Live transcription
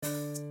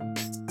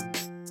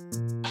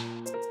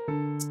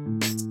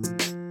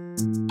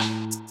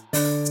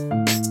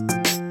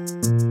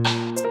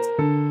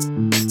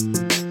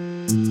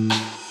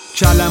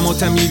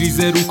کلماتم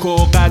میریزه رو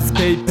کاغذ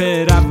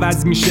پیپر،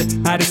 عوض میشه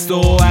هر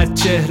ساعت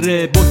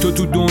چهره. با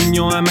تو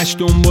دنیا همش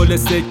دنبال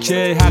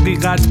سکه،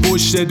 حقیقت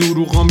پشت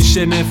دروغا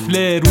میشه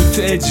نفله. روت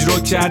اجرا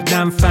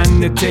کردم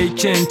فن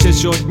تیکن،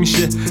 چشات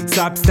میشه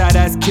سبزتر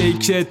از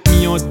کیکت.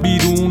 میاد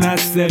بیرون از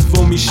صرف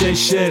و میشه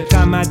شعر.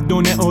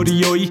 تمدن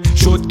آریایی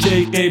شد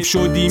کی غیب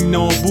شدیم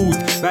نابود،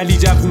 ولی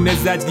جوونه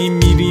زدیم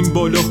میریم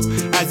بالا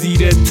از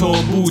زیر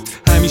تابوت.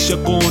 همیشه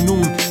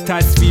قانون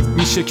تصویب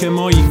میشه که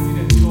مایی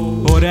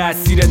آره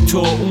اسیر تا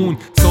اون.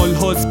 سال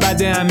هاست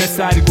بده همه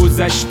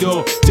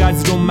سرگذشتا،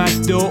 جزر و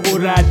مدا و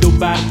رد و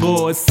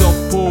برقا.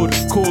 ساپور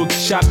کوک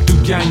شب تو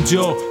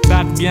گنجا،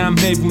 بقیه هم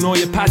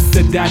حیوانای پس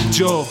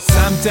درجا.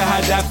 سمت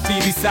هدف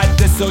بیری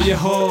صد سایه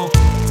ها،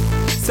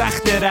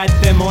 سخت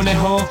رد مانه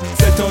ها.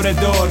 ستاره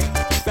دار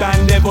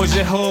بند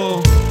واژه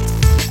ها،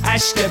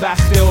 عشق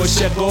وقت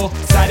عاشقا.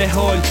 سر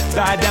حال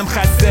بعدم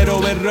خسته رو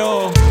به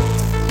راه،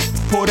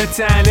 پر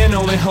تنه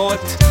نامه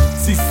هات.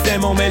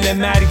 سیستم عامل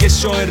مرگ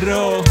شاعر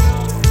را،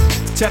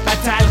 چقدر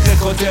تلخ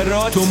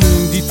خاطرات. تو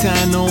موندی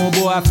تنها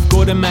با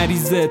افکار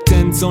مریضه،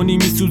 انسانی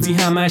میسوزی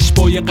همش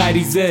با یه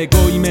غریزه.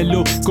 گاهی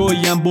ملو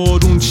گاهی هم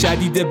بارون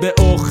شدیده، به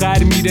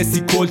آخر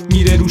میرسی کلت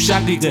میره رو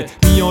شقیقه.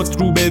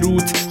 میاد رو به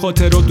روت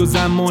خاطرات و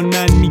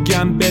زمانن،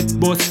 میگم بت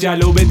باس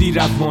جلو بدی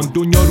روان.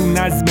 دنیا رو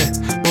نظمه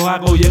با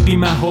حقایقی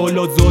محال،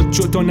 آزاد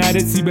شد تا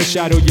نرسی به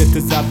شرایط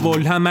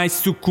زوال. همش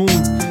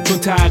سکون چون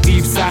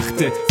تغییر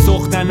سخته،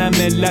 ساختنم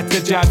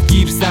ملت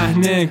جوگیر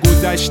صحنه.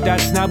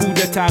 گذشتت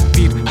نبوده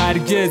تقدیر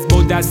هرگز،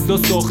 با دستا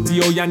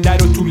ساختی آینده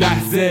رو تو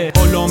لحظه.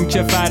 حالام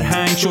که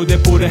فرهنگ شده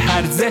پر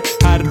هرزه،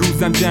 هر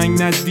روزم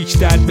جنگ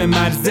نزدیکتر به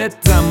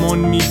مرزت. زمان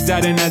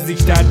میگذره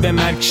نزدیکتر به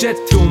مرگ شد،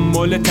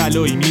 دنبال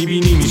طلایی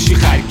میبینی میشی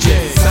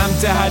خرکه.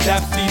 سمت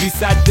هدف بیری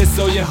صد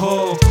سایه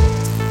ها،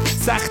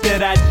 سخت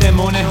رد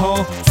مانه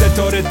ها.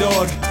 ستاره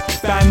دار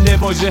بند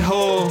واژه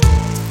ها،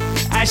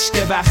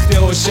 عشق وقت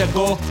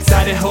عاشقا.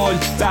 سر حال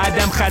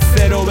بعدم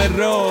خسته رو به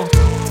راه،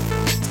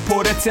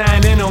 پر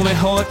تنه نامه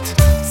هات.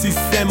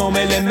 سیستم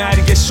عامل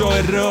مرگ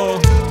شاعر را،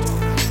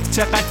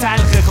 چقدر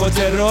تلخ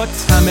خاطرات.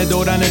 همه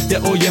دارن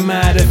ادعای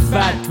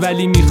معرفت،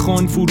 ولی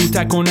میخوان فرو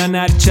تکنن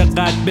هر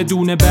چقدر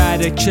بدون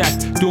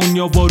برکت.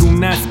 دنیا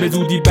وارون است به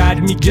زودی بر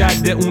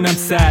میگرده، اونم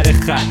سر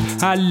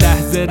خط. هر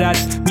لحظه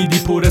رد میدی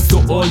پر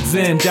سوال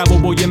زن،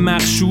 جوابای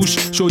مغشوش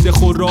شده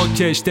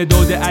خوراکش.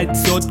 تعداد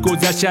اجزاد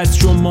گذشت از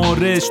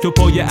شمارش، تو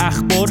پای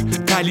اخبار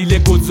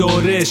تحلیل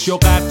گزارش. یا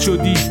غرق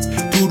شدی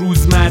تو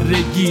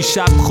روزمرگی،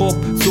 شب خواب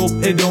صبح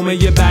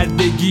ادامه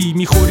بردگی.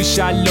 میخوری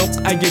شلاق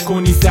اگه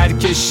کنی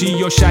سرکشی،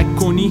 یا شک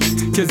کنی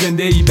که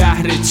زنده ای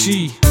بهر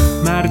چی.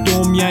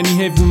 مردم یعنی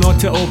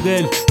حیوانات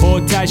عاقل،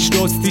 آتش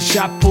راستی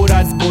شب پر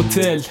از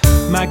باطل.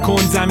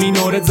 مکان زمین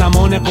آره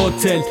زمان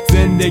قاتل،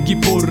 زندگی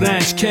پر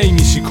رنج کی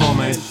میشی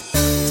کامل.